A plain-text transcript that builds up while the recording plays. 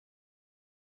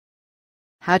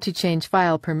How to change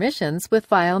file permissions with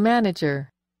File Manager.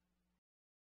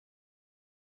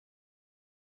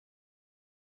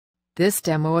 This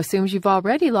demo assumes you've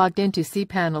already logged into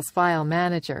CPanel's File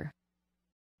Manager.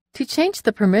 To change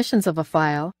the permissions of a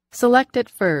file, select it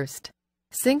first.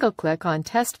 Single-click on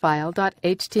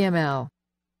testfile.html.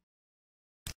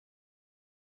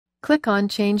 Click on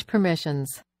Change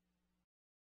Permissions.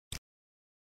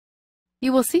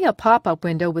 You will see a pop-up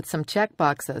window with some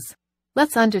checkboxes.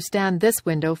 Let's understand this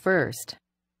window first.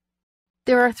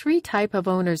 There are three types of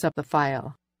owners of the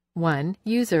file. 1.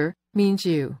 User means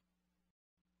you.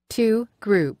 2.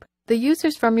 Group, the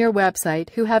users from your website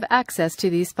who have access to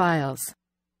these files.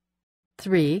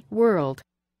 3. World,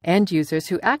 end users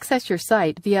who access your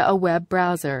site via a web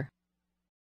browser.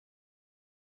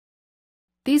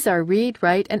 These are read,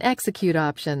 write, and execute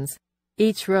options.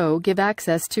 Each row gives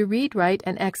access to read, write,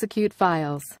 and execute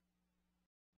files.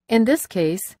 In this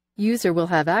case, user will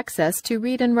have access to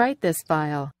read and write this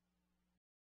file.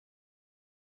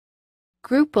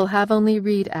 Group will have only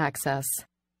read access.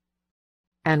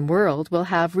 And World will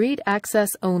have read access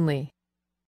only.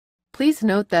 Please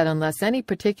note that unless any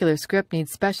particular script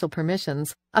needs special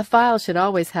permissions, a file should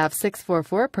always have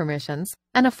 644 permissions,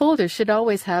 and a folder should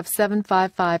always have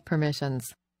 755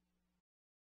 permissions.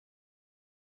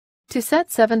 To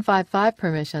set 755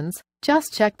 permissions,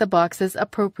 just check the boxes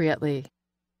appropriately.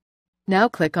 Now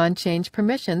click on Change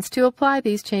Permissions to apply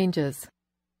these changes.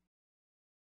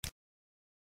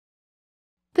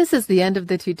 This is the end of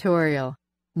the tutorial.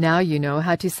 Now you know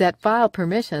how to set file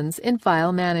permissions in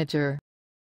File Manager.